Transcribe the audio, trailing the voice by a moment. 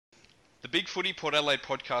The Big Footy Port Adelaide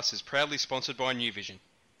podcast is proudly sponsored by New Vision.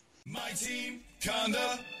 My team,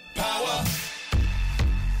 Conda, power.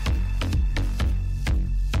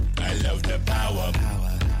 I love the power.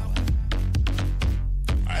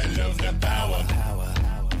 I love the power.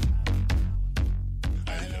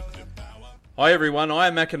 Hi everyone, I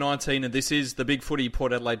am Macca19 and this is the Big Footy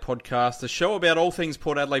Port Adelaide podcast, a show about all things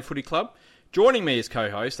Port Adelaide Footy Club. Joining me as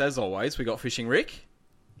co-host, as always, we got Fishing Rick.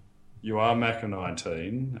 You are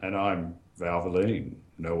Macca19 and I'm Valvoline.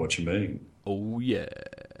 Know what you mean. Oh yeah.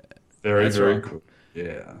 Very right. good.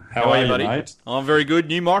 Yeah. How are you, buddy? Mate? I'm very good.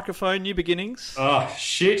 New microphone, new beginnings. Oh,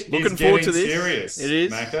 shit Looking is forward getting to this. serious. It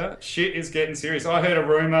is. Macca. Shit is getting serious. I heard a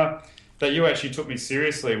rumour that you actually took me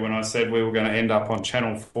seriously when I said we were going to end up on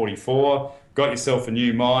Channel 44. Got yourself a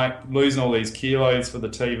new mic, losing all these kilos for the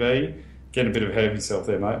TV. Getting a bit ahead of yourself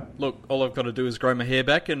there, mate. Look, all I've got to do is grow my hair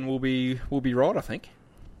back and we'll be right, I think.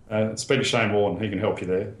 Speak to Shane Warren. He can help you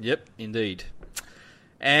there. Yep, indeed.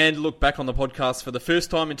 And look back on the podcast for the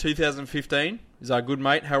first time in 2015 is our good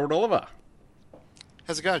mate Harold Oliver.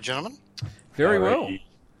 How's it going, gentlemen? Very well.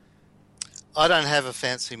 I don't have a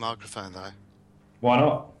fancy microphone, though. Why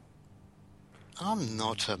not? I'm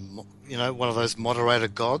not one of those moderator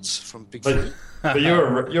gods from Big Footy. But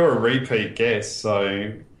you're a repeat guest,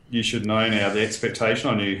 so you should know now the expectation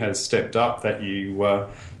on you has stepped up that you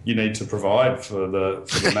need to provide for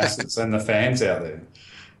the masses and the fans out there.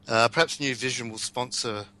 Perhaps New Vision will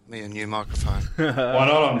sponsor me a new microphone. Why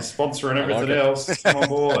not? I'm sponsoring everything else. Come on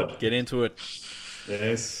board. Get into it.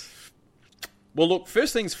 Yes. Well, look,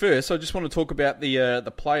 first things first, I just want to talk about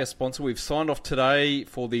the player sponsor. We've signed off today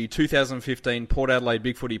for the 2015 Port Adelaide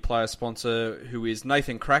Big Footy player sponsor, who is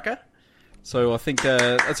Nathan Cracker. So I think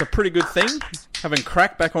that's a pretty good thing, having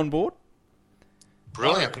Crack back on board.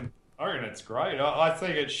 Brilliant. I reckon it's great. I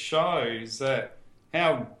think it shows that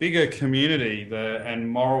how big a community and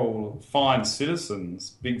moral, fine citizens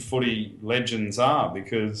Big Footy legends are,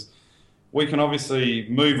 because we can obviously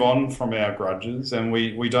move on from our grudges and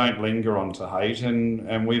we don't linger on to hate,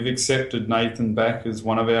 and we've accepted Nathan back as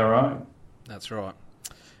one of our own. That's right.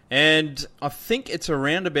 And I think it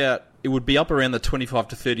would be up around the $25,000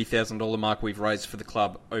 to $30,000 mark we've raised for the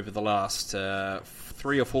club over the last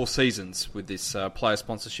 3 or 4 seasons with this player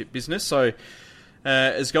sponsorship business. So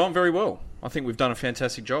it's going very well. I think we've done a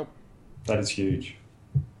fantastic job. That is huge.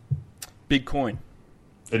 Big coin.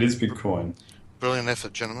 It is big coin. Brilliant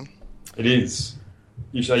effort, gentlemen. It is.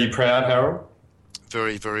 Are you proud, Harold?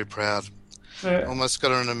 Very, very proud. Yeah. Almost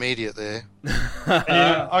got an immediate there.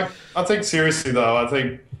 I think seriously though, I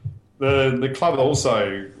think the club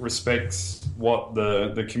also respects what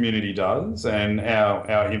the community does and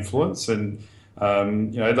our influence, and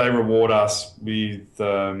they reward us with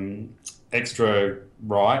extra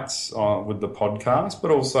rights with the podcast, but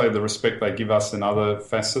also the respect they give us in other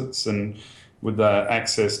facets and with the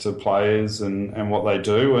access to players and what they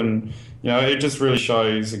do. And, it just really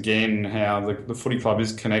shows again how the footy club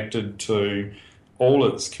is connected to all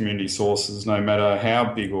its community sources, no matter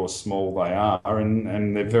how big or small they are,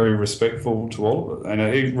 and they're very respectful to all of it. And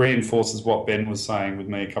it reinforces what Ben was saying with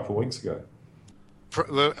me a couple of weeks ago.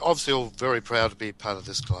 We're obviously all very proud to be part of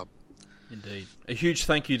this club. Indeed. A huge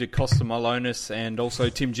thank you to Costa Malonis and also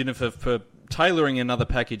Tim Jennifer for tailoring another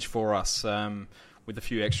package for us with a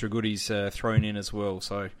few extra goodies thrown in as well.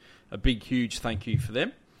 So a big, huge thank you for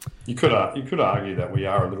them. You could argue that we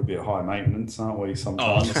are a little bit high maintenance, aren't we,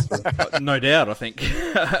 sometimes? Oh, no doubt, I think.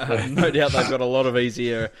 No doubt they've got a lot of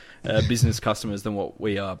easier business customers than what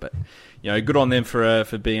we are. But, good on them for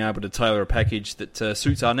being able to tailor a package that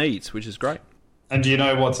suits our needs, which is great. And do you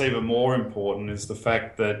know what's even more important is the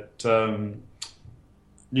fact that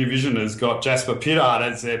New Vision has got Jasper Pittard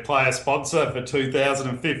as their player sponsor for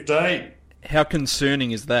 2015. How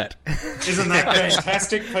concerning is that? Isn't that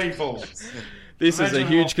fantastic, people? This is a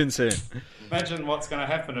huge concern. Imagine what's going to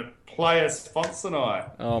happen at Player Sponsor Night.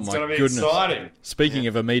 Oh, it's my going to be goodness. exciting. Speaking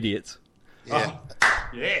of immediates. Yeah. Oh,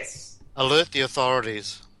 yes. Alert the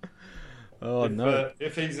authorities. Oh, no.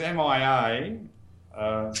 If he's MIA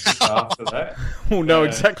after that... We'll know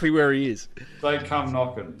exactly where he is. They come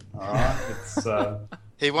knocking, all right?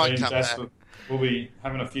 He won't come back. We'll be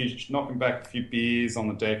knocking back a few beers on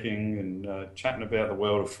the decking and chatting about the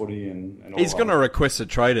world of footy and all. He's going to request a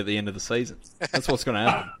trade at the end of the season. That's what's going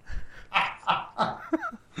to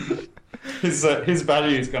happen. His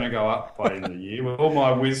value is going to go up by the end of the year. With all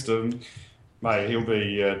my wisdom, mate, he'll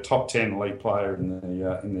be a top 10 league player in the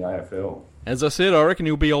AFL. As I said, I reckon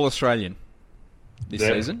he'll be All-Australian this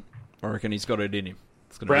season. I reckon he's got it in him.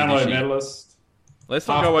 Brownlow medalist. Let's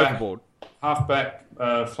not go overboard. Halfback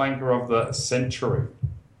flanker of the century.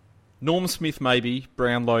 Norm Smith maybe,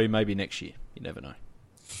 Brownlow maybe next year. You never know.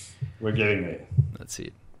 We're getting there. That's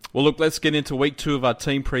it. Well, look, let's get into week 2 of our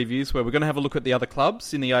team previews, where we're going to have a look at the other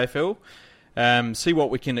clubs in the AFL, see what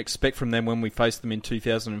we can expect from them when we face them in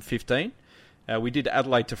 2015. We did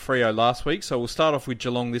Adelaide to Freo last week, so we'll start off with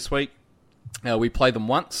Geelong this week. We play them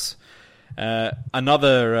once.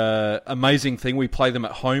 Another amazing thing, we play them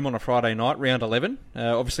at home on a Friday night, round 11.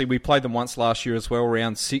 Obviously, we played them once last year as well,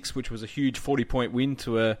 round 6, which was a huge 40-point win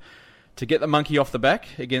to get the monkey off the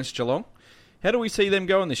back against Geelong. How do we see them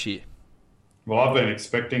going this year? Well, I've been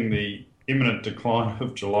expecting the imminent decline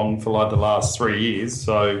of Geelong for like the last 3 years.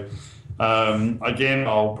 So, again,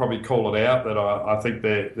 I'll probably call it out that I think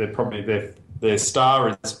they're probably their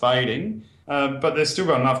star is fading. But they've still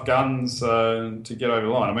got enough guns to get over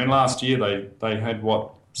the line. I mean, last year they had,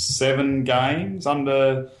 7 games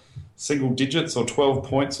under single digits or 12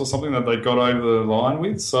 points or something that they got over the line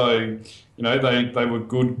with. So, they were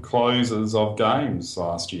good closers of games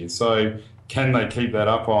last year. So can they keep that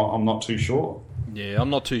up? I'm not too sure. Yeah, I'm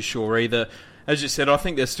not too sure either. As you said, I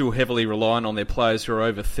think they're still heavily reliant on their players who are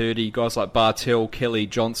over 30. Guys like Bartell, Kelly,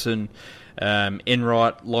 Johnson,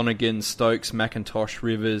 Enright, Lonergan, Stokes, McIntosh,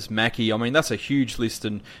 Rivers, Mackie. I mean, that's a huge list,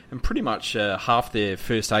 and pretty much half their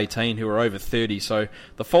first 18 who are over 30. So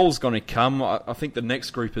the fall's going to come. I think the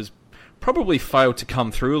next group has probably failed to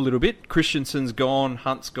come through a little bit. Christensen's gone,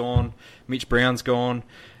 Hunt's gone, Mitch Brown's gone.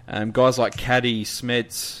 Guys like Caddy,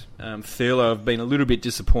 Smets, Thurlow have been a little bit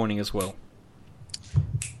disappointing as well.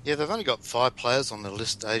 Yeah, they've only got 5 players on the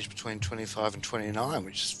list aged between 25 and 29,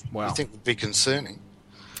 which Wow. I think would be concerning.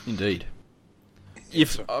 Indeed.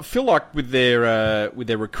 I feel like with their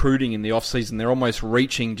recruiting in the off-season, they're almost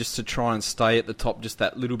reaching just to try and stay at the top just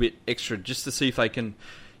that little bit extra, just to see if they can,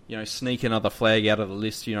 sneak another flag out of the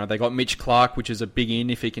list. They got Mitch Clark, which is a big in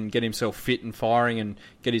if he can get himself fit and firing and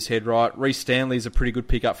get his head right. Reece Stanley's a pretty good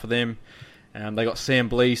pickup for them. They got Sam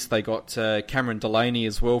Blease, they got Cameron Delaney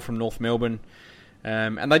as well from North Melbourne.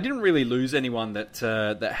 And they didn't really lose anyone that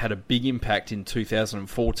had a big impact in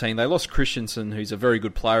 2014. They lost Christensen, who's a very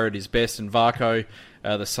good player at his best, and Varco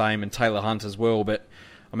the same, and Taylor Hunt as well. But,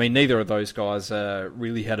 I mean, neither of those guys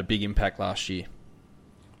really had a big impact last year.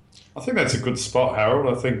 I think that's a good spot,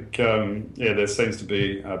 Harold. I think, there seems to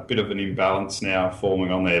be a bit of an imbalance now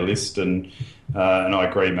forming on their list, and I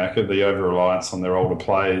agree, Macca, the over-reliance on their older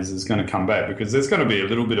players is going to come back because there's going to be a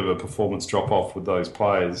little bit of a performance drop-off with those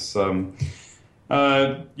players. I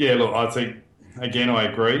think, again, I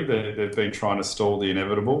agree that they've been trying to stall the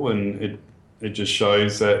inevitable, and it just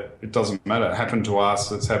shows that it doesn't matter. It happened to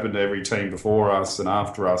us. It's happened to every team before us and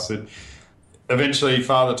after us. Eventually,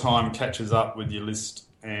 Father Time catches up with your list,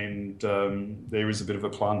 and there is a bit of a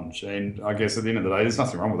plunge. And I guess at the end of the day, there's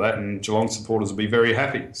nothing wrong with that, and Geelong supporters will be very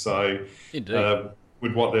happy. So,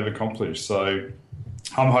 with what they've accomplished. So,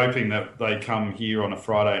 I'm hoping that they come here on a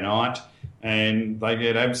Friday night and they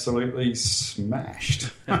get absolutely smashed.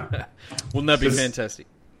 Wouldn't that be fantastic?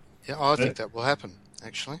 Yeah, I think that will happen,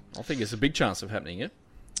 actually. I think there's a big chance of happening, yeah?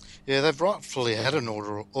 Yeah, they've rightfully had an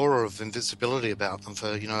aura of invincibility about them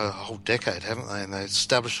for, a whole decade, haven't they? And they've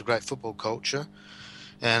established a great football culture,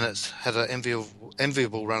 and it's had an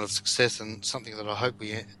enviable run of success, and something that I hope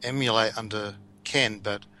we emulate under Ken.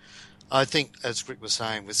 But I think, as Rick was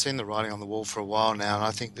saying, we've seen the writing on the wall for a while now, and I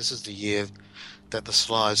think this is the year that the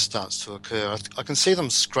slide starts to occur. I can see them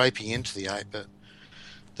scraping into the 8, but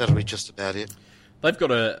that'll be just about it. They've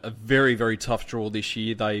got a very, very tough draw this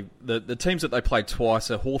year. The teams that they played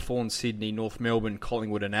twice are Hawthorn, Sydney, North Melbourne,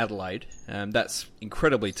 Collingwood and Adelaide. That's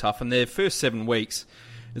incredibly tough. And their first 7 weeks,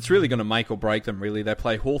 it's really going to make or break them, really. They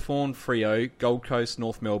play Hawthorn, Freo, Gold Coast,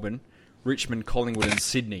 North Melbourne, Richmond, Collingwood and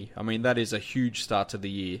Sydney. I mean, that is a huge start to the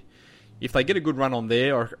year. If they get a good run on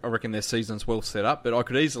there, I reckon their season's well set up. But I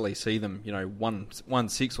could easily see them,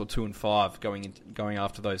 1-6 or 2-5 going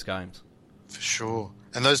after those games. For sure.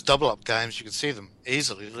 And those double-up games, you can see them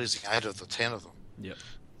easily losing 8 of the 10 of them. Yep.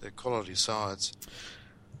 They're quality sides.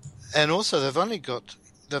 And also, they've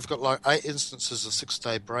got like 8 instances of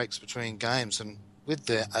 6-day breaks between games, and with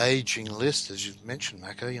their ageing list, as you've mentioned,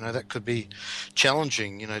 Macca, that could be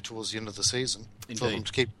challenging, towards the end of the season. Indeed. For them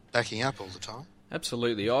to keep backing up all the time.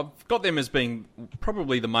 Absolutely. I've got them as being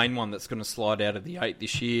probably the main one that's going to slide out of the 8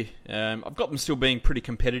 this year. I've got them still being pretty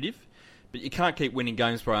competitive, but you can't keep winning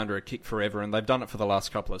games by under a kick forever, and they've done it for the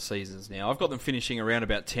last couple of seasons now. I've got them finishing around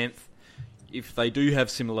about 10th. If they do have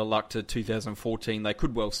similar luck to 2014, they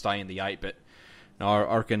could well stay in the 8, but no,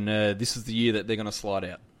 I reckon this is the year that they're going to slide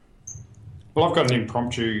out. Well, I've got an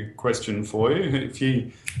impromptu question for you. If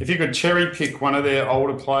you could cherry pick one of their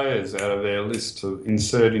older players out of their list to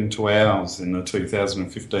insert into ours in the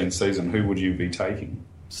 2015 season, who would you be taking?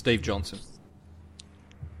 Steve Johnson.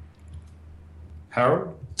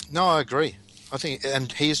 Harold? No, I agree. I think,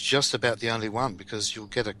 and he's just about the only one because you'll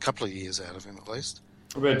get a couple of years out of him at least.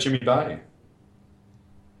 What about Jimmy Bay?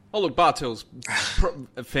 Oh, look, Bartel's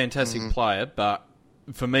a fantastic player, but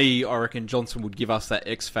for me, I reckon Johnson would give us that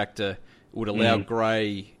X factor. It would allow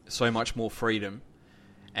Gray so much more freedom,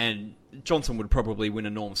 and Johnson would probably win a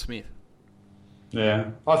Norm Smith.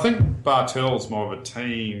 Yeah, I think Bartel's more of a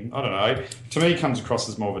team. I don't know. To me, he comes across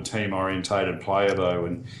as more of a team-orientated player, though,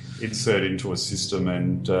 and insert into a system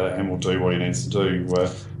and will do what he needs to do.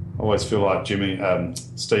 I always feel like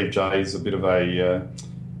Steve J is a bit of a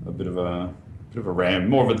ram,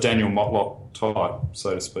 more of a Daniel Motlop type,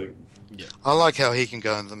 so to speak. Yeah, I like how he can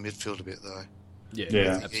go in the midfield a bit, though. yeah,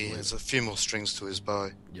 Absolutely. He has a few more strings to his bow.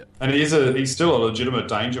 Yeah, And he's still a legitimate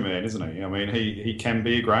danger man, isn't he? I mean, he can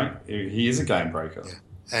be he is a game breaker. Yeah.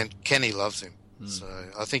 And Kenny loves him, so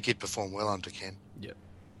I think he'd perform well under Ken. yeah.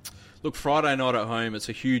 Look, Friday night at home, it's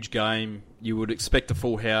a huge game. You would expect a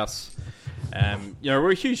full house.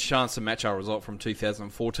 We're a huge chance to match our result from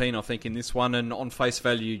 2014, I think, in this one. And on face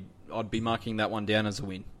value, I'd be marking that one down as a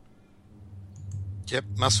win. Yep,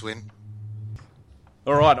 must win.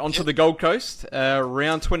 All right, on to the Gold Coast.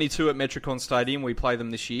 Round 22 at Metricon Stadium. We play them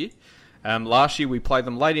this year. Last year we played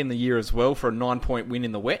them late in the year as well for a 9-point win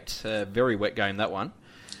in the wet. Very wet game, that one.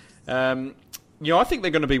 I think they're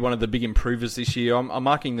going to be one of the big improvers this year. I'm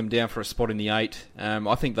marking them down for a spot in the 8.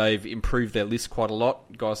 I think they've improved their list quite a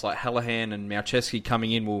lot. Guys like Hallahan and Maucheski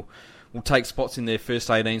coming in will take spots in their first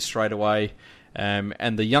 18 straight away.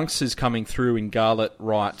 And the youngsters coming through in Garlett,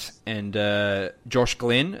 Wright, and Josh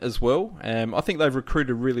Glenn as well. I think they've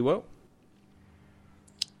recruited really well.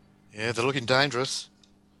 Yeah, they're looking dangerous.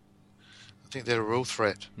 I think they're a real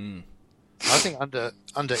threat. I think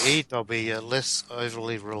under Ede they'll be less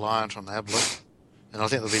overly reliant on Ablett, and I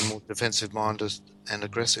think they'll be more defensive-minded and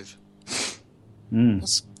aggressive.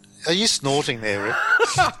 Are you snorting there,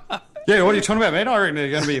 Rick? Yeah, what are you talking about, man? I reckon they're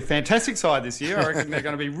going to be a fantastic side this year. I reckon they're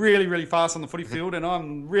going to be really, really fast on the footy field, and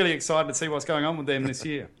I'm really excited to see what's going on with them this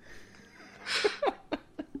year.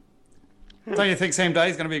 Don't you think Sam Day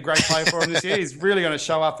is going to be a great player for him this year? He's really going to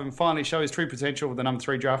show up and finally show his true potential with the number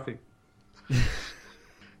 3 draft pick.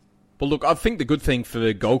 Well, look, I think the good thing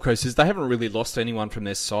for Gold Coast is they haven't really lost anyone from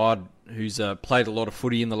their side who's played a lot of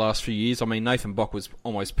footy in the last few years. I mean, Nathan Bock was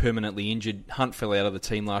almost permanently injured. Hunt fell out of the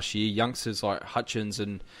team last year. Youngsters like Hutchins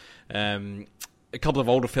and a couple of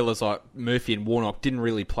older fellas like Murphy and Warnock didn't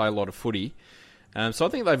really play a lot of footy. So I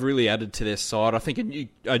think they've really added to their side. I think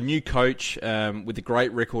a new coach with a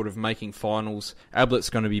great record of making finals. Ablett's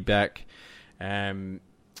going to be back. I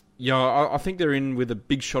think they're in with a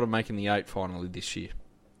big shot of making the 8 finally this year.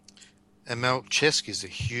 And Malcheski's a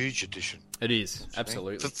huge addition. It is,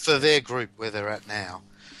 absolutely. For their group where they're at now.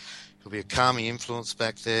 He'll be a calming influence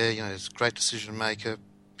back there. He's a great decision maker,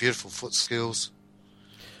 beautiful foot skills.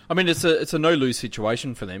 I mean, it's a no-lose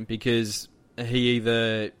situation for them because he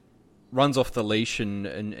either runs off the leash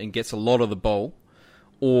and gets a lot of the ball,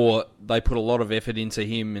 or they put a lot of effort into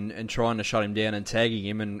him and trying to shut him down and tagging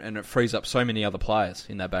him, and it frees up so many other players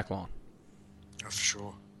in that back line. Oh, for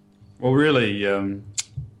sure. Well, really,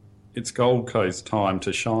 it's Gold Coast time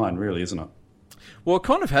to shine, really, isn't it? Well, it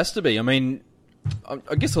kind of has to be. I mean,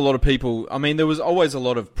 I guess a lot of people... I mean, there was always a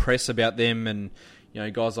lot of press about them and,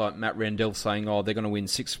 guys like Matt Randell saying, they're going to win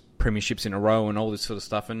 6 premierships in a row and all this sort of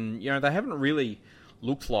stuff. And, they haven't really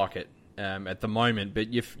looked like it at the moment. But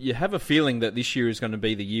you have a feeling that this year is going to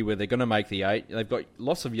be the year where they're going to make the 8. They've got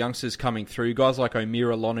lots of youngsters coming through. Guys like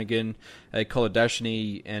O'Meara, Lonergan,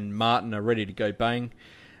 Kolodashny and Martin are ready to go bang.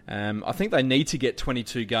 I think they need to get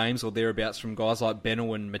 22 games or thereabouts from guys like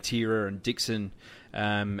Bennell and Matera and Dixon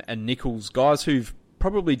and Nichols, guys who've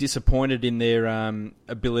probably disappointed in their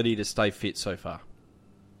ability to stay fit so far.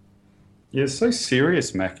 Yeah, so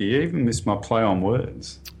serious, Mackie. You even missed my play on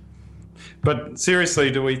words. But seriously,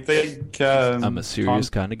 do we think... I'm a serious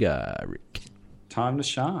kind of guy, Rick. Time to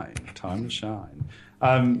shine. Time to shine.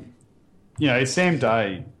 Sam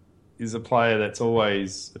Day is a player that's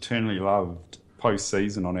always eternally loved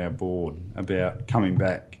post-season on our board about coming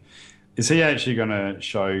back. Is he actually going to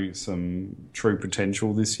show some true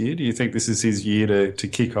potential this year? Do you think this is his year to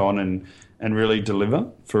kick on and really deliver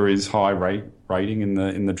for his high rating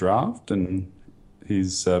in the draft and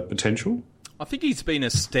his potential? I think he's been a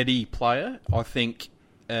steady player. I think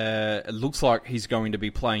it looks like he's going to be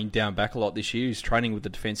playing down back a lot this year. He's training with the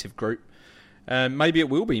defensive group. Maybe it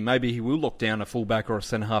will be. Maybe he will lock down a fullback or a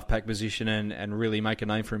centre-half pack position and really make a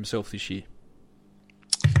name for himself this year.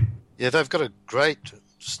 Yeah, they've got a great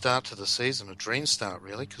start to the season, a dream start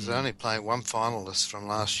really, because they're only playing one finalist from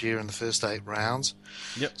last year in the first 8 rounds.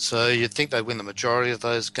 Yep. So you'd think they'd win the majority of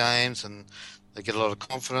those games and they get a lot of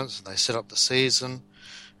confidence and they set up the season.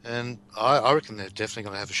 and I reckon they're definitely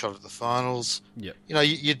going to have a shot at the finals. Yep. You know,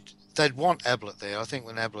 they'd want Ablett there. I think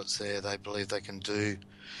when Ablett's there, they believe they can do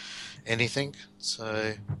anything.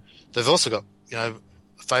 So they've also got, you know,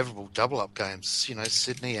 favourable double-up games. You know,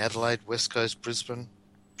 Sydney, Adelaide, West Coast, Brisbane,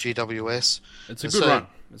 GWS. It's a good run.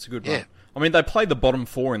 It's a good run. I mean, they played the bottom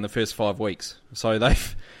 4 in the first 5 weeks, so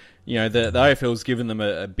they've, you know, the AFL's given them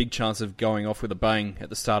a big chance of going off with a bang at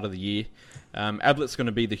the start of the year. Ablett's going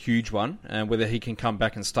to be the huge one, whether he can come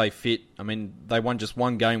back and stay fit. I mean, they won just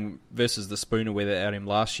one game versus the Spooner without him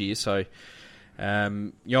last year, so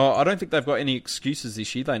you know, I don't think they've got any excuses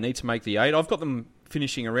this year. They need to make the 8. I've got them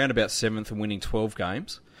finishing around about 7th and winning 12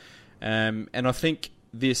 games, and I think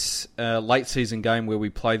this late season game where we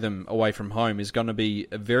play them away from home is going to be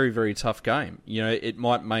a very, very tough game. You know, it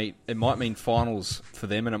might mean finals for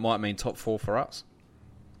them, and it might mean top 4 for us.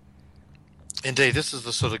 Indeed, this is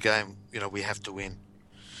the sort of game, you know, we have to win.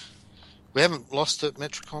 We haven't lost at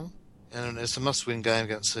Metricon, and it's a must-win game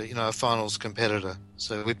against a finals competitor.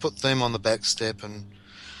 So we put them on the back step, and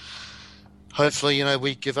hopefully, you know,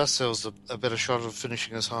 we give ourselves a better shot of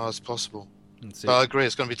finishing as high as possible. But I agree,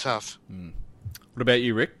 it's going to be tough. What about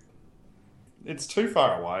you, Rick? It's too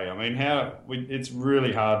far away. I mean, it's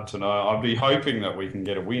really hard to know. I'd be hoping that we can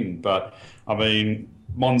get a win, but I mean,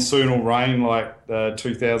 monsoonal rain like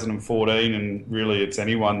 2014, and really it's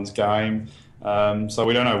anyone's game. So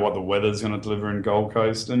we don't know what the weather's going to deliver in Gold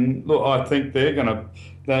Coast. And look, I think they're going to,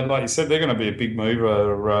 like you said, they're going to be a big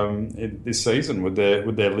mover this season with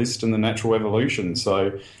their list and the natural evolution.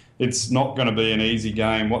 So it's not going to be an easy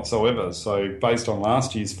game whatsoever. So based on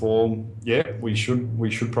last year's form, yeah, we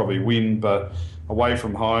should probably win, but away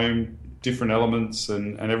from home, different elements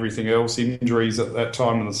and everything else, injuries at that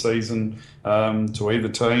time of the season to either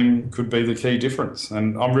team could be the key difference.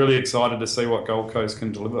 And I'm really excited to see what Gold Coast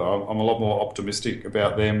can deliver. I'm a lot more optimistic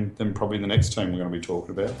about them than probably the next team we're going to be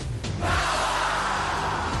talking about.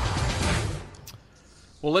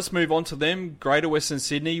 Well, let's move on to them. Greater Western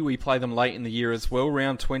Sydney, we play them late in the year as well,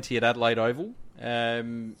 round 20 at Adelaide Oval. I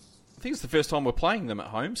think it's the first time we're playing them at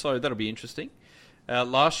home, so that'll be interesting.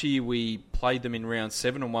 Last year we played them in round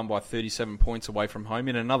 7 and won by 37 points away from home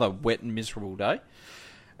in another wet and miserable day.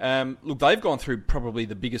 Look, they've gone through probably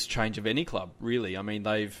the biggest change of any club, really. I mean,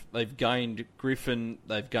 they've gained Griffin,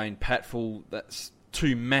 they've gained Patfull. That's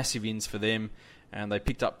 2 massive ins for them, and they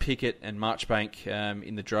picked up Pickett and Marchbank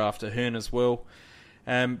in the draft, Ahern as well.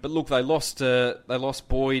 But look, they lost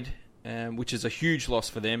Boyd, which is a huge loss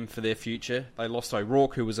for them, for their future. They lost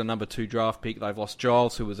O'Rourke, who was a number 2 draft pick. They've lost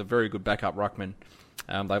Giles, who was a very good backup ruckman.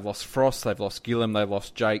 They've lost Frost, they've lost Gillam, they've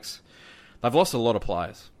lost Jakes. They've lost a lot of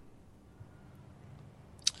players.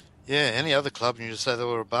 Yeah, any other club, and you just say they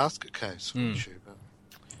were a basket case, wouldn't you? But...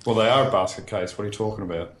 Well, they are a basket case. What are you talking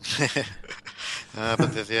about?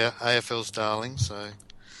 But they're the AFL's darling, so...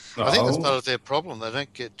 I think that's part of their problem. They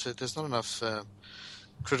don't get... there's not enough...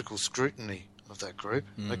 critical scrutiny of that group.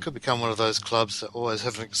 They could become one of those clubs that always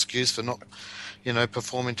have an excuse for not, you know,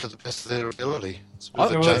 performing to the best of their ability. I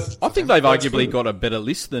think they've arguably got a better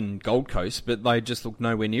list than Gold Coast, but they just look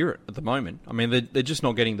nowhere near it at the moment. I mean, they're just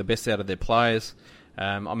not getting the best out of their players.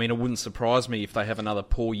 I mean, it wouldn't surprise me if they have another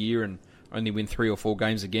poor year and only win 3 or 4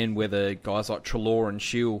 games again, where the guys like Treloar and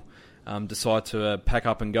Shield decide to pack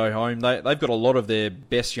up and go home. They've got a lot of their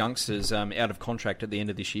best youngsters out of contract at the end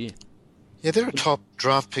of this year. Yeah, they're a top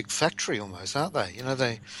draft pick factory almost, aren't they? You know,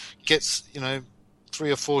 they get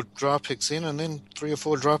 3 or 4 draft picks in and then 3 or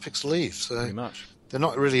 4 draft picks leave. So pretty much. They're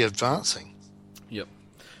not really advancing. Yep.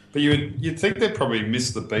 But you'd think they'd probably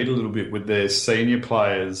missed the beat a little bit with their senior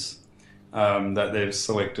players that they've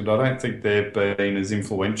selected. I don't think they've been as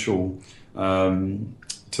influential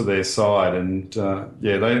to their side. And,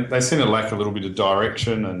 they seem to lack a little bit of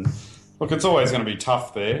direction. And, look, it's always going to be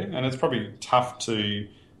tough there. And it's probably tough to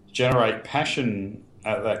generate passion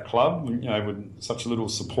at that club, you know, with such little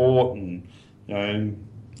support, and you know,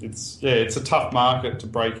 it's a tough market to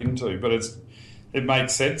break into, but it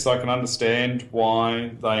makes sense. I can understand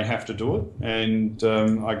why they have to do it, and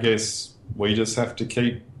I guess we just have to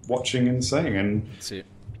keep watching and seeing. And that's it.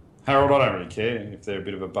 Harold, I don't really care if they're a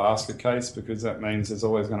bit of a basket case, because that means there's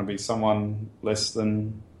always going to be someone less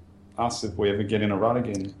than us if we ever get in a rut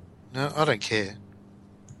again. No, I don't care.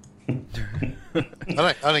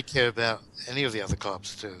 I don't care about any of the other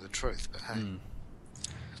clubs, to tell you the truth. But hey,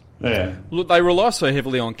 yeah. Look, they rely so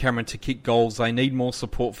heavily on Cameron to kick goals. They need more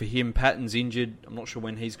support for him. Patton's injured. I'm not sure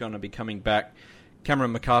when he's going to be coming back.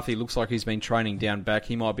 Cameron McCarthy looks like he's been training down back.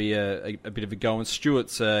 He might be a bit of a go. And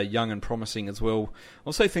Stewart's young and promising as well. I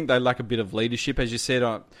also think they lack a bit of leadership, as you said.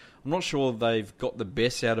 I'm not sure they've got the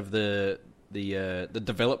best out of the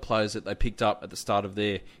developed players that they picked up at the start of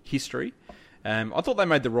their history. I thought they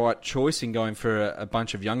made the right choice in going for a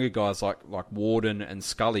bunch of younger guys like Warden and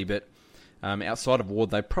Scully, but outside of Ward,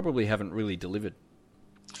 they probably haven't really delivered.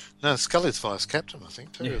 No, Scully's vice captain, I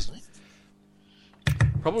think, too, isn't he?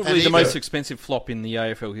 Probably the most expensive flop in the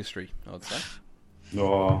AFL history, I would say.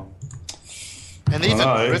 Oh. And even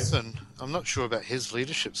Griffin, I'm not sure about his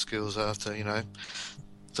leadership skills after,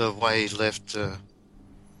 the way he left the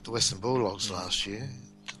Western Bulldogs last year.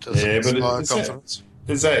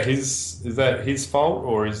 Is that his fault,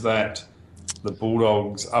 or is that the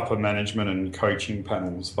Bulldogs' upper management and coaching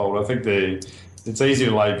panel's fault? I think it's easy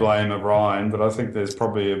to lay blame at Ryan, but I think there's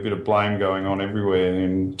probably a bit of blame going on everywhere,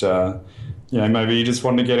 and maybe he just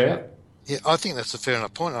wanted to get out. Yeah, I think that's a fair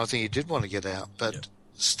enough point. I think he did want to get out, but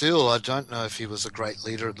still, I don't know if he was a great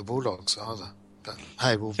leader at the Bulldogs either. But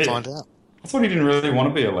hey, we'll find out. I thought he didn't really want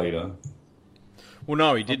to be a leader. Well,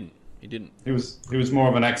 no, he didn't. He was more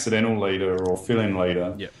of an accidental leader or fill-in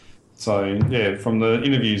leader. Yeah. So from the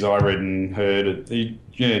interviews I read and heard, he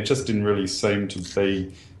just didn't really seem to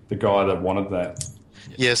be the guy that wanted that.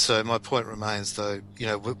 Yeah. So my point remains, though,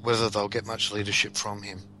 whether they'll get much leadership from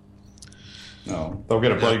him. No, they'll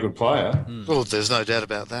get a bloody good player. Well, there's no doubt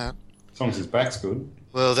about that. As long as his back's good.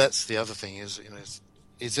 Well, that's the other thing is,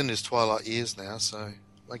 he's in his twilight years now, so it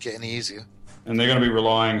won't get any easier. And they're going to be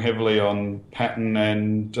relying heavily on Patton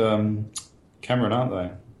and Cameron, aren't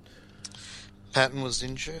they? Patton is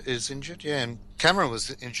injured, yeah, and Cameron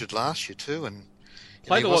was injured last year too, and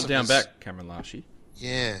played a lot down back, Cameron, last year.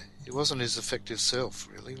 Yeah, he wasn't his effective self,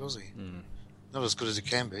 really, was he? Not as good as he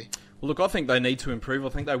can be. Well, look, I think they need to improve. I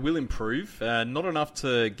think they will improve. Not enough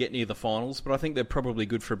to get near the finals, but I think they're probably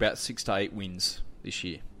good for about 6 to 8 wins this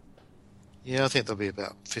year. Yeah, I think they'll be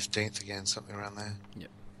about 15th again, something around there. Yep.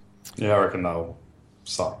 Yeah, I reckon they'll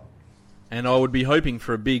suck. And I would be hoping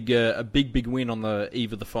for a big win on the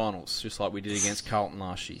eve of the finals, just like we did against Carlton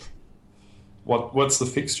last year. What's the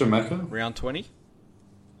fixture, Macca? Round 20?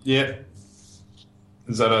 Yeah.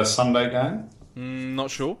 Is that a Sunday game? Not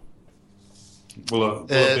sure. Will it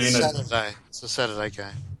be in Saturday. It's a Saturday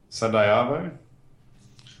game. Saturday Arvo?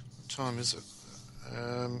 What time is it?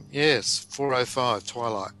 Yes, 4:05,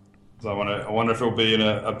 twilight. So I wonder if it'll be in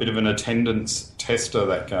a bit of an attendance tester,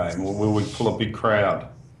 that game, or will we pull a big crowd?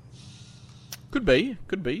 Could be.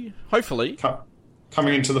 Hopefully.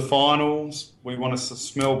 Coming into the finals, we want to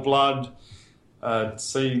smell blood,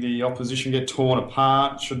 see the opposition get torn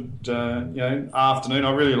apart. Afternoon.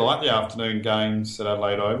 I really like the afternoon games at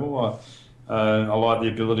Adelaide Oval. I like the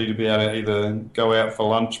ability to be able to either go out for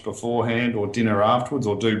lunch beforehand or dinner afterwards,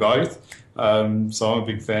 or do both. So I'm a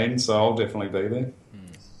big fan, so I'll definitely be there.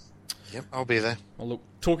 Yep, I'll be there. Well, look,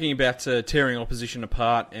 talking about tearing opposition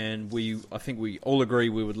apart, and I think we all agree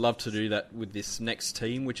we would love to do that with this next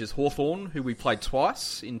team, which is Hawthorn, who we played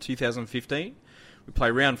twice in 2015. We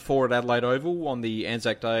play round 4 at Adelaide Oval on the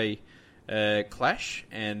Anzac Day clash,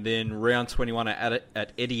 and then round 21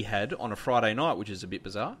 at Etihad on a Friday night, which is a bit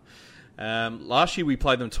bizarre. Last year we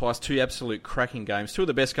played them twice, 2 absolute cracking games, 2 of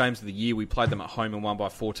the best games of the year. We played them at home and won by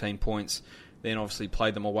 14 points. Then obviously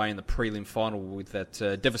played them away in the prelim final with that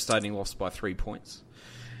devastating loss by 3 points.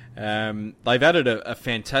 They've added a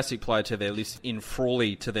fantastic player to their list, in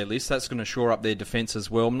Frawley to their list. That's going to shore up their defence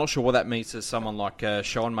as well. I'm not sure what that means to someone like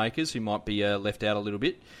Sean Makers, who might be left out a little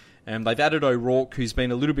bit. They've added O'Rourke, who's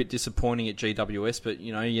been a little bit disappointing at GWS, but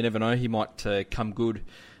you never know, he might come good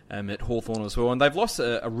at Hawthorn as well. And they've lost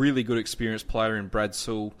a really good experienced player in Brad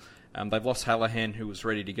Sewell. They've lost Hallahan, who was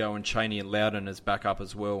ready to go, and Chaney and Loudon as backup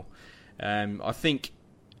as well. I think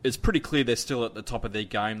it's pretty clear they're still at the top of their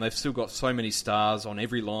game. They've still got so many stars on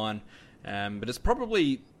every line, but it's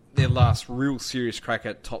probably their last real serious crack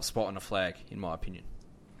at top spot on a flag, in my opinion.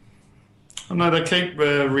 I know they keep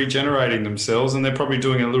regenerating themselves, and they're probably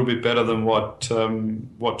doing a little bit better than what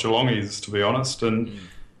Geelong is, to be honest. And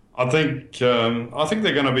I think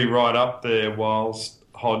they're going to be right up there whilst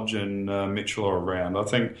Hodge and Mitchell are around. I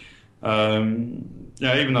think.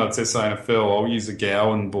 Even though it's SANFL, I'll use the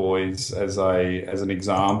Gowan boys as an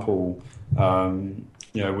example.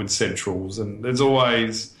 With Centrals, and there's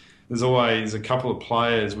always a couple of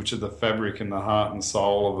players which are the fabric and the heart and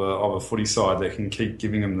soul of a footy side that can keep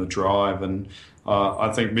giving them the drive. And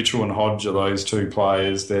I think Mitchell and Hodge are those 2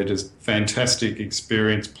 players. They're just fantastic,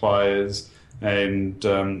 experienced players, and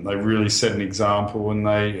they really set an example, and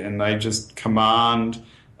they just command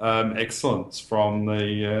excellence from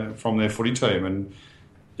their footy team. And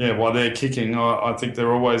while they're kicking, I think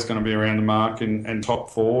they're always going to be around the mark and top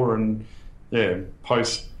 4. And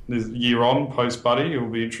post Buddy, it will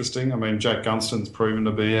be interesting. I mean, Jack Gunston's proven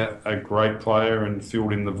to be a great player and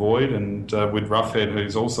filled in the void, and with Roughhead,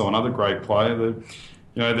 who's also another great player.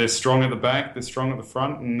 they're strong at the back, they're strong at the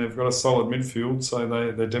front, and they've got a solid midfield, so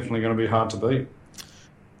they're definitely going to be hard to beat.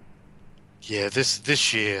 Yeah,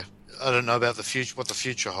 this year, I don't know about the future, what the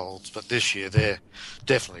future holds, but this year they're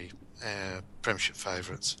definitely premiership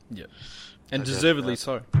favourites. Yeah, and deservedly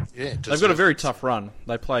so. Yeah, they've got a very tough run.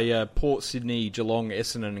 They play Port, Sydney, Geelong,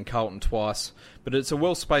 Essendon and Carlton twice, but it's a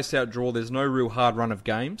well-spaced out draw. There's no real hard run of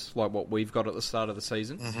games like what we've got at the start of the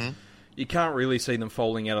season. Mm-hmm. You can't really see them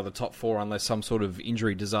falling out of the top four unless some sort of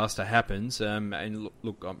injury disaster happens. And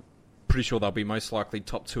look, I'm pretty sure they'll be most likely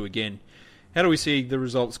top two again. How do we see the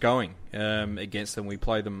results going against them? We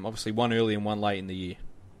play them, obviously, one early and one late in the year.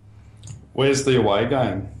 Where's the away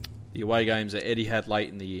game? The away games are Etihad late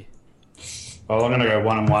in the year. Well, I'm going to go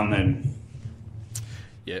 1-1 then.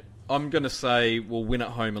 Yeah, I'm going to say we'll win at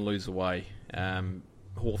home and lose away.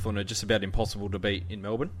 Hawthorn are just about impossible to beat in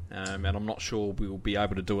Melbourne, and I'm not sure we will be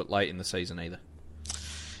able to do it late in the season either.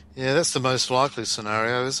 Yeah, that's the most likely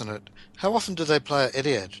scenario, isn't it? How often do they play at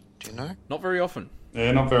Etihad? Do you know? Not very often.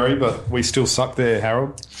 Yeah, not very, but we still suck there,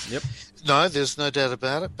 Harold. Yep. No, there's no doubt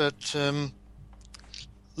about it. But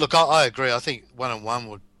look, I agree. I think 1-1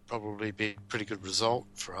 would probably be a pretty good result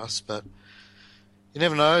for us. But you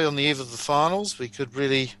never know. On the eve of the finals, we could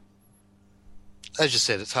really, as you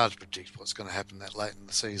said, it's hard to predict what's going to happen that late in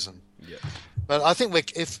the season. Yeah. But I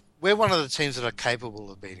think if we're one of the teams that are capable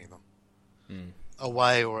of beating them,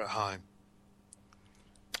 away or at home.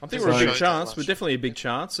 I think we're a big chance. We're definitely a big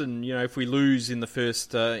chance, and if we lose in the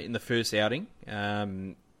first outing,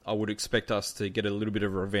 I would expect us to get a little bit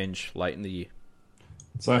of revenge late in the year.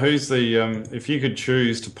 So who's the if you could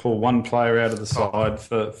choose to pull one player out of the side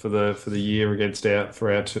for the year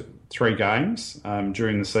for our three games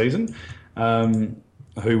during the season,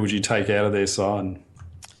 who would you take out of their side?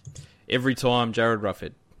 Every time, Jared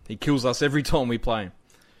Ruffhead. He kills us every time we play him.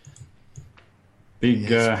 Big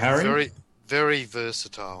Harry. Very, very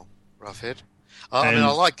versatile, Ruffhead. I mean,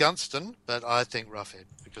 I like Gunston, but I think Ruffhead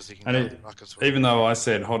because he can go ruck as well. Even though I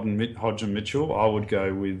said Hodge and Mitchell, I would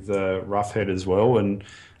go with Ruffhead as well. And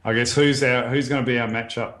I guess who's going to be our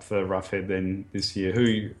matchup for Ruffhead then this year?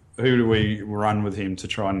 Who do we run with him to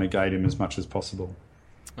try and negate him as much as possible?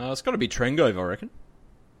 It's got to be Trengove, I reckon.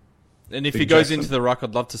 And if Big he goes Jackson. into the ruck,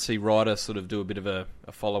 I'd love to see Ryder sort of do a bit of a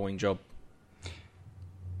following job.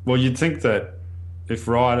 Well, you'd think that if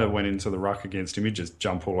Ryder went into the ruck against him, he'd just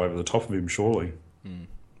jump all over the top of him, surely.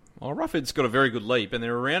 Well, Ruffhead's got a very good leap, and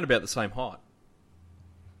they're around about the same height.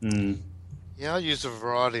 Yeah, I use a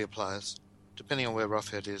variety of players, depending on where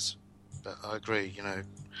Ruffhead is. But I agree,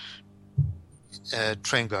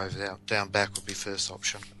 Trengove down back would be first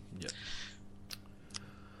option. Yeah.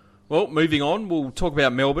 Well, moving on, we'll talk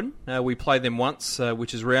about Melbourne. We played them once,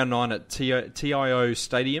 which is round 9 at TIO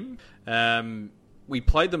Stadium. We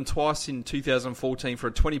played them twice in 2014 for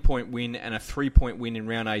a 20-point win and a 3-point win in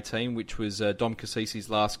round 18, which was Dom Cassisi's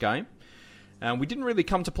last game. We didn't really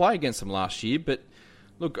come to play against them last year, but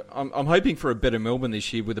look, I'm hoping for a better Melbourne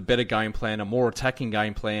this year with a better game plan, a more attacking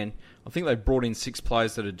game plan. I think they've brought in 6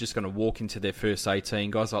 players that are just going to walk into their first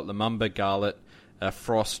 18. Guys like Lumumba, Garlett,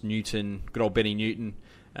 Frost, Newton, good old Benny Newton,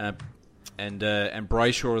 and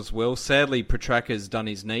Brayshaw as well. Sadly, Petraka's done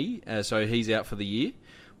his knee, so he's out for the year,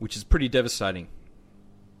 which is pretty devastating.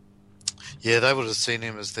 Yeah, they would have seen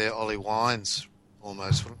him as their Ollie Wines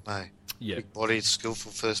almost, wouldn't they? Yeah. Big-bodied,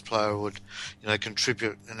 skillful first player would,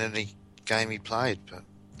 contribute in any game he played. But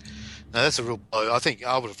no, that's a real blow. I think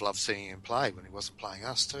I would have loved seeing him play when he wasn't playing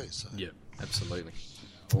us too. So. Yeah, absolutely.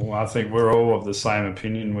 Well, I think we're all of the same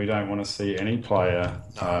opinion. We don't want to see any player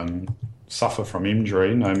suffer from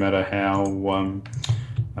injury, no matter how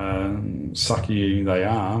sucky they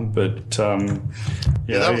are. But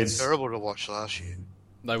that was terrible to watch last year.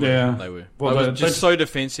 They were. Yeah. They were. Well, they were just so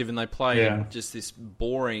defensive, and they play just this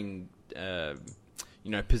boring,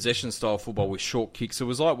 possession style football with short kicks. It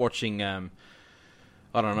was like watching.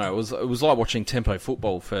 I don't know. It was like watching tempo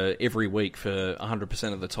football for every week for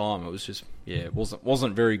 100% of the time. It was just it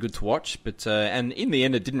wasn't very good to watch. But and in the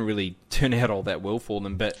end, it didn't really turn out all that well for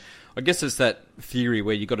them. But I guess it's that theory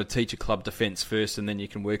where you got to teach a club defence first, and then you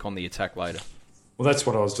can work on the attack later. Well, that's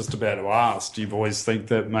what I was just about to ask. Do you boys think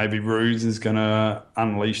that maybe Roos is going to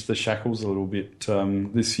unleash the shackles a little bit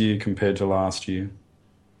this year compared to last year?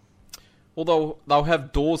 Well, they'll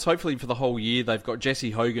have Dawes hopefully for the whole year. They've got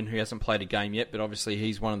Jesse Hogan, who hasn't played a game yet, but obviously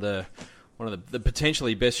he's one of the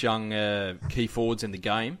potentially best young key forwards in the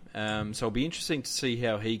game. So it'll be interesting to see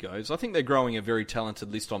how he goes. I think they're growing a very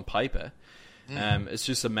talented list on paper. It's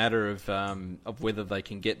just a matter of whether they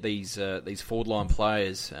can get these forward line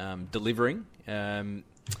players delivering and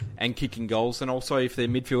kicking goals, and also if their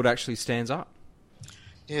midfield actually stands up.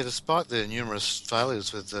 Yeah, despite their numerous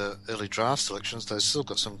failures with the early draft selections, they've still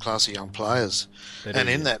got some classy young players. They And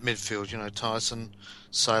do, in yeah. that midfield, Tyson,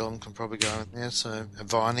 Salem can probably go in there, and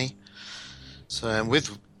Viney. So, and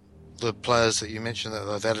with the players that you mentioned that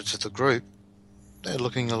they've added to the group, they're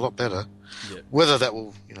looking a lot better. Yeah. Whether that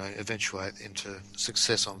will, eventuate into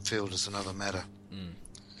success on field is another matter.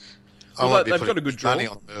 I Well, won't be they've putting got a good money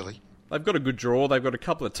draw. on them early. They've got a good draw. They've got a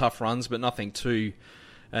couple of tough runs, but nothing too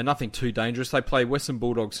dangerous. They play Western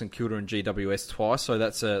Bulldogs, St Kilda, and GWS twice, so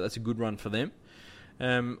that's a good run for them.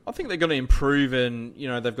 I think they're going to improve, and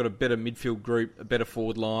they've got a better midfield group, a better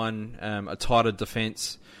forward line, a tighter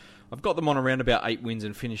defence. I've got them on around about 8 wins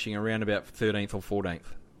and finishing around about 13th or 14th.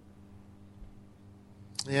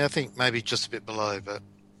 Yeah, I think maybe just a bit below, but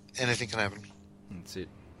anything can happen. That's it.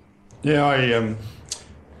 Yeah,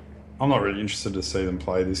 I'm not really interested to see them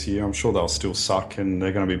play this year. I'm sure they'll still suck and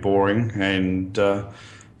they're going to be boring. And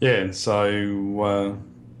so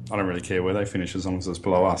I don't really care where they finish as long as it's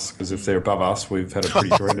below us. Because if they're above us, we've had a pretty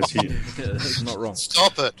horrendous year. Yeah, that's not wrong.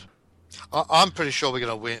 Stop it. I'm pretty sure we're going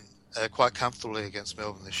to win quite comfortably against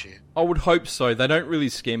Melbourne this year. I would hope so. They don't really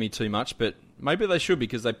scare me too much, but maybe they should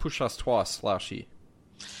because they pushed us twice last year.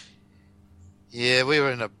 Yeah, we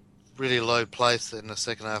were in a really low place in the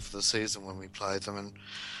second half of the season when we played them, and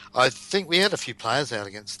I think we had a few players out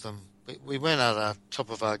against them. We weren't at the top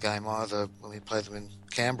of our game either when we played them in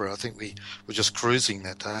Canberra. I think we were just cruising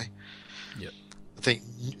that day. Yep. I think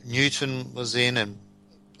Newton was in, and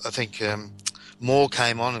I think Moore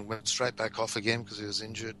came on and went straight back off again because he was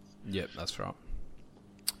injured. Yep, that's right.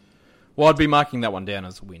 Well, I'd be marking that one down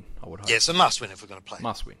as a win, I would hope. Yeah, it's a must win if we're going to play.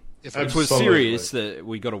 Must win. If It was serious that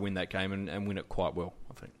we got to win that game and win it quite well,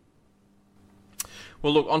 I think.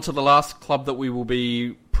 Well, look, on to the last club that we will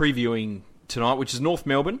be previewing tonight, which is North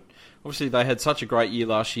Melbourne. Obviously, they had such a great year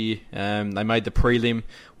last year. They made the prelim.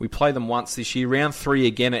 We played them once this year, round 3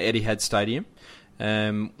 again at Etihad Stadium.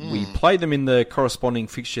 We played them in the corresponding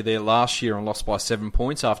fixture there last year and lost by 7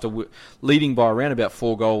 points after leading by around about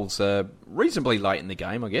 4 goals reasonably late in the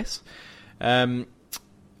game, I guess.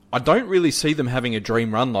 I don't really see them having a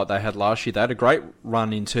dream run like they had last year. They had a great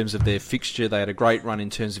run in terms of their fixture. They had a great run in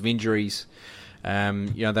terms of injuries.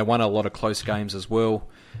 They won a lot of close games as well.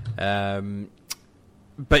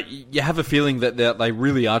 But you have a feeling that they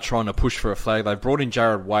really are trying to push for a flag. They've brought in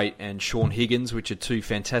Jared Waite and Sean Higgins, which are 2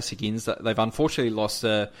 fantastic ins. They've unfortunately lost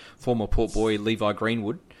former Port boy Levi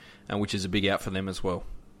Greenwood, which is a big out for them as well.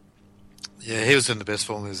 Yeah, he was in the best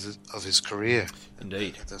form of his career.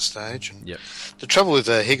 Indeed. At that stage. And Yep. the trouble with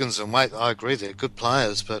Higgins and Waite, I agree, they're good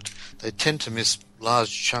players, but they tend to miss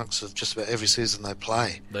large chunks of just about every season they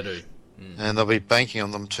play. They do. And they'll be banking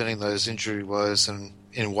on them turning those injury woes and,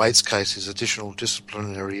 in Waite's case, his additional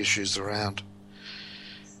disciplinary issues around.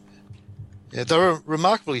 Yeah, they were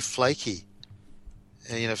remarkably flaky,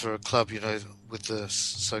 for a club, with the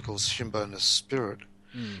so-called Shimbona spirit.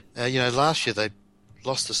 Last year they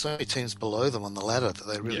lost to so many teams below them on the ladder that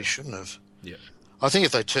they really shouldn't have. Yeah. I think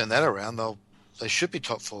if they turn that around, they should be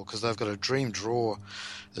top 4 because they've got a dream draw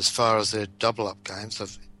as far as their double-up games.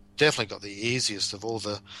 They've definitely got the easiest of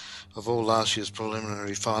all last year's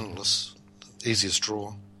preliminary finalists. Easiest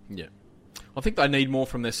draw. Yeah. I think they need more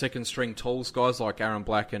from their second string tools. Guys like Aaron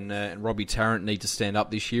Black and Robbie Tarrant need to stand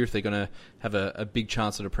up this year if they're going to have a big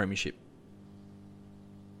chance at a premiership.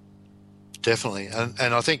 Definitely.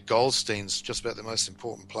 And I think Goldstein's just about the most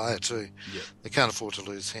important player too. Yeah. They can't afford to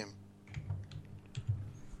lose him.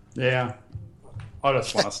 Yeah. I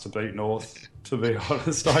just want us to beat North, to be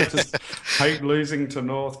honest. I just hate losing to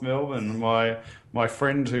North Melbourne. My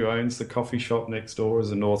friend who owns the coffee shop next door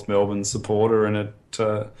is a North Melbourne supporter, and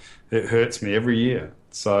it hurts me every year.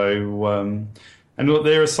 So, and look,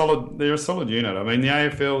 they're a solid unit. I mean, the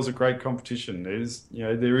AFL is a great competition.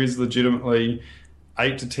 There is legitimately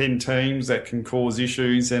 8 to 10 teams that can cause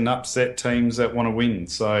issues and upset teams that want to win.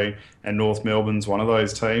 So, and North Melbourne's one of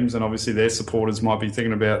those teams, and obviously their supporters might be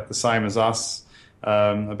thinking about the same as us.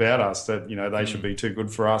 About us, that they should be too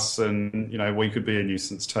good for us, and we could be a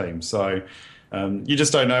nuisance team. So you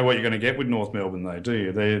just don't know what you're going to get with North Melbourne, though, do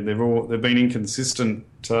you? They've been inconsistent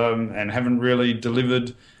and haven't really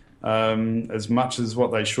delivered as much as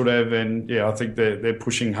what they should have. And yeah, I think they're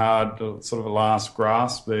pushing hard, sort of a last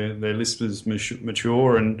grasp. Their list is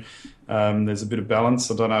mature, and there's a bit of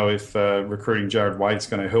balance. I don't know if recruiting Jared Waite's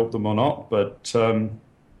going to help them or not, but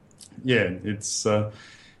it's.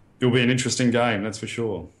 It'll be an interesting game, that's for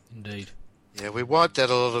sure. Indeed. Yeah, we wiped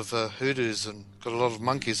out a lot of hoodoos and got a lot of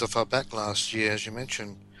monkeys off our back last year, as you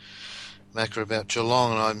mentioned, Macca, about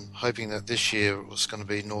Geelong, and I'm hoping that this year it was going to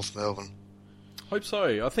be North Melbourne. Hope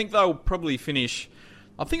so. I think they'll probably finish.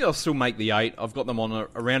 I think they'll still make the 8. I've got them on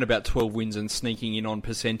around about 12 wins and sneaking in on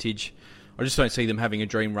percentage. I just don't see them having a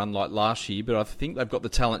dream run like last year, but I think they've got the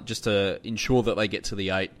talent just to ensure that they get to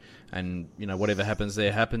the 8, and whatever happens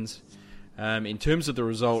there happens. In terms of the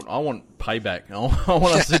result, I want payback. I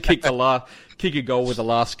want us to kick a goal with the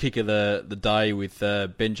last kick of the day, with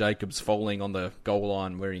Ben Jacobs falling on the goal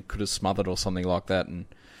line where he could have smothered or something like that, and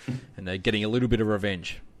getting a little bit of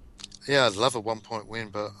revenge. Yeah, I'd love a 1-point win,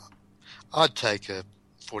 but I'd take a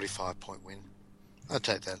 45-point win. I'd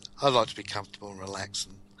take that. I'd like to be comfortable and relax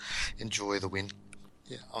and enjoy the win.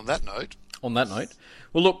 Yeah. On that note,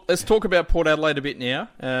 well, look, let's talk about Port Adelaide a bit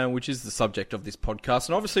now, which is the subject of this podcast.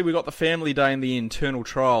 And obviously, we've got the family day and the internal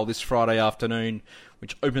trial this Friday afternoon,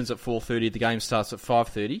 which opens at 4:30. The game starts at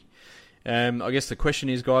 5:30. I guess the question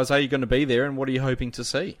is, guys, are you going to be there, and what are you hoping to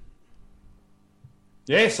see?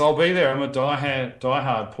 Yes, I'll be there. I'm a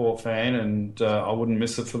diehard Port fan, and I wouldn't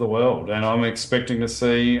miss it for the world. And I'm expecting to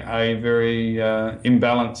see a very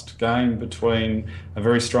imbalanced game between a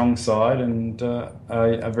very strong side and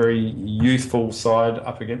a very youthful side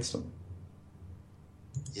up against them.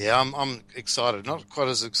 Yeah, I'm excited. Not quite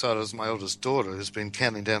as excited as my oldest daughter, who's been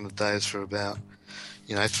counting down the days for about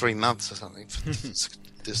 3 months or something for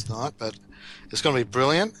this night. But it's going to be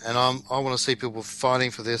brilliant, and I want to see people fighting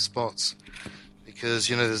for their spots. Because,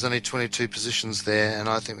 there's only 22 positions there, and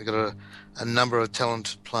I think we've got a number of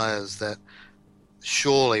talented players that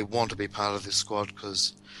surely want to be part of this squad,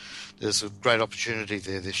 because there's a great opportunity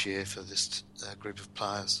there this year for this group of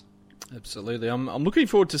players. Absolutely. I'm looking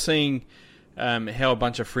forward to seeing how a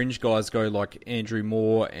bunch of fringe guys go, like Andrew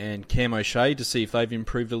Moore and Cam O'Shea, to see if they've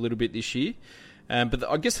improved a little bit this year. But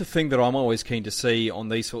I guess the thing that I'm always keen to see on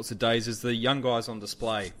these sorts of days is the young guys on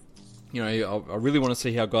display. I really want to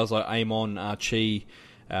see how guys like Amon, Archie,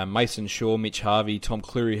 Mason Shaw, Mitch Harvey, Tom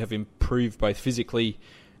Cleary have improved both physically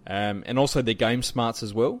and also their game smarts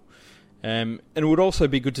as well. And it would also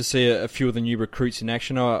be good to see a few of the new recruits in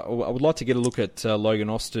action. I would like to get a look at Logan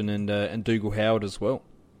Austin and Dougal Howard as well.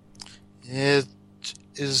 Yeah,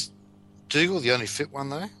 is Dougal the only fit one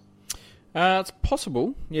though? It's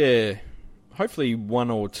possible, yeah. Hopefully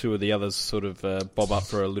one or two of the others sort of bob up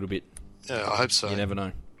for a little bit. Yeah, I hope so. You never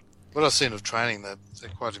know. What I've seen of training, they're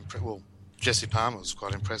quite impressive. Well, Jesse Palmer was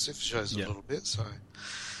quite impressive. Shows a little bit. So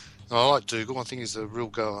I like Dougal. I think he's a real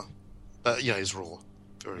goer. But, he's raw.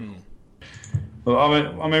 Very raw.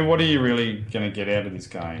 Well, I mean, what are you really going to get out of this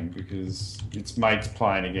game? Because it's mates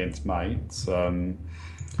playing against mates.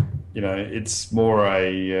 It's more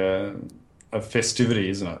a festivity,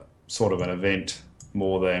 isn't it? Sort of an event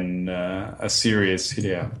more than a serious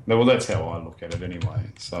hit out. Well, that's how I look at it anyway.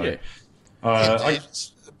 So, yeah.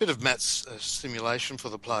 It's a bit of Matt's stimulation for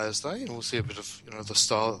the players, though, and we'll see a bit of the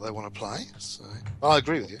style that they want to play. So I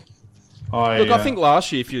agree with you. I think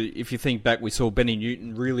last year, if you think back, we saw Benny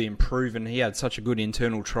Newton really improve, and he had such a good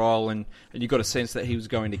internal trial, and you got a sense that he was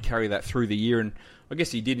going to carry that through the year, and I guess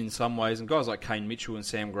he did in some ways. And guys like Kane Mitchell and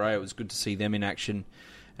Sam Gray, it was good to see them in action,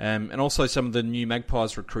 and also some of the new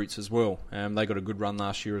Magpies recruits as well. They got a good run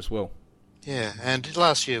last year as well. Yeah, and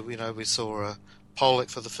last year, we saw Pollock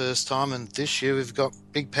for the first time, and this year we've got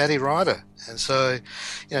Big Paddy Ryder, and so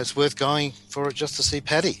it's worth going for it just to see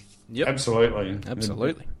Paddy. Yep,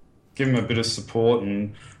 absolutely. Give him a bit of support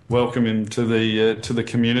and welcome him to the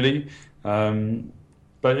community.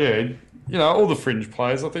 But yeah, all the fringe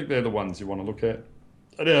players, I think they're the ones you want to look at.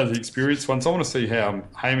 I don't know the experienced ones. I want to see how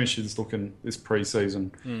Hamish is looking this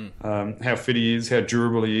pre-season, how fit he is, how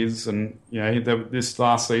durable he is, and this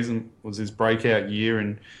last season was his breakout year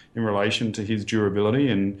in relation to his durability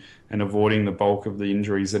and avoiding the bulk of the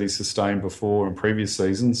injuries that he sustained before in previous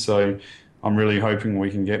seasons. So I'm really hoping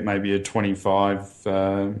we can get maybe a 25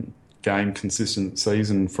 game consistent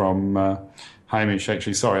season from Hamish.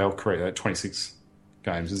 Actually, sorry, I'll correct that. 26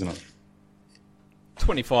 games, isn't it?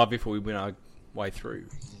 25 if we win our way through.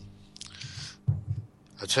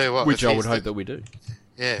 I tell you what, which I would hope that we do.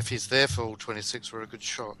 Yeah, if he's there for all 26, we're a good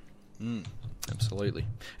shot. Absolutely.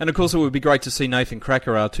 And of course, it would be great to see Nathan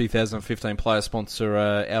Cracker, our 2015 player sponsor,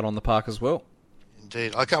 out on the park as well.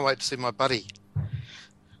 Indeed. I can't wait to see my buddy,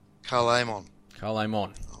 Carl Amon.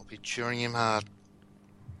 I'll be cheering him hard.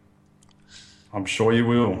 I'm sure you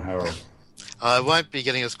will, Harold. I won't be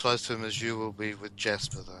getting as close to him as you will be with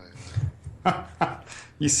Jasper, though.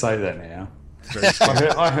 You say that now.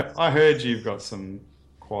 I heard you've got some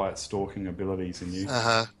quiet stalking abilities in you.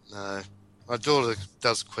 No. My daughter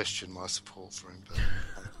does question my support for him.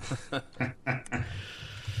 But...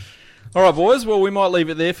 All right, boys. Well, we might leave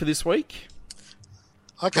it there for this week.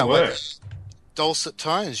 I can't wait. Dulcet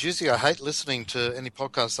tones. Usually I hate listening to any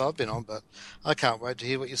podcasts I've been on, but I can't wait to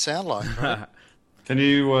hear what you sound like. Right? Can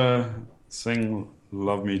you sing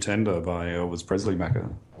Love Me Tender by Elvis Presley,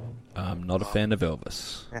 Macca. I'm not a fan of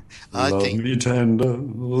Elvis. Love me tender,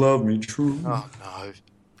 love me true. Oh, no.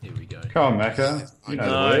 Here we go. Come on, Macca. You know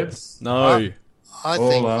the words. No. I All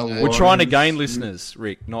think, I We're want trying to is gain you. listeners,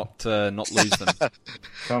 Rick, not lose them.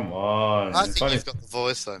 Come on. I It's think only- you've got the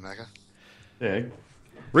voice, though, Macca. yeah.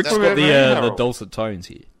 Rick's That's got what the I mean, Harold. dulcet tones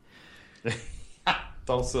here.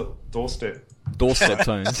 Doorstep. Doorstep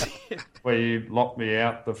tones, Where you lock me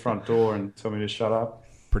out the front door and tell me to shut up.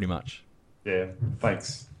 pretty much. Yeah,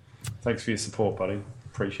 thanks. Thanks for your support, buddy.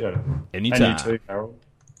 Appreciate it. Anytime. And you too, Harold.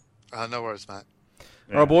 No worries, mate.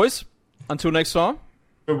 All right, boys. Until next time.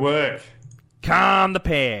 Good work. Calm the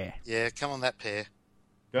pair. Yeah, come on, that pair.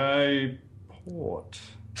 Go Port.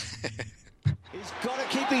 He's got to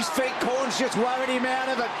keep his feet. Corns just worried him out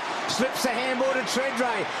of it. Slips the handball to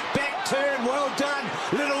Treadray. Back turn, well done.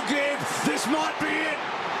 Little give. This might be it.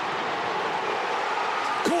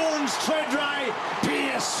 Corns, Treadray,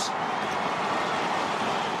 Pierce.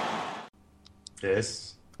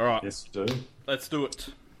 Yes. All right. Yes, you do. Let's do it.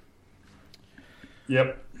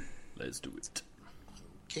 Yep. Let's do it.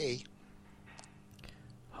 Okay.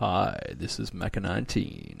 Hi, this is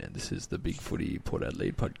Macca19, and this is the Big Footy Port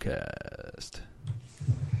Adelaide podcast.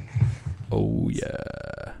 Oh,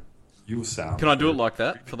 yeah. You sound. Can I do it like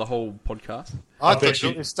that for the whole podcast? I bet thought you-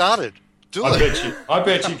 you started. Do I it.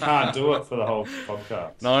 bet you can't do it for the whole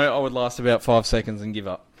podcast. No, I would last about 5 seconds and give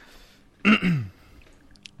up. It'd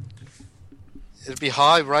be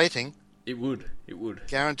high rating. It would. It would.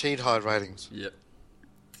 Guaranteed high ratings. Yep.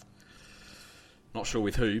 Not sure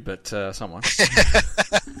with who, but someone.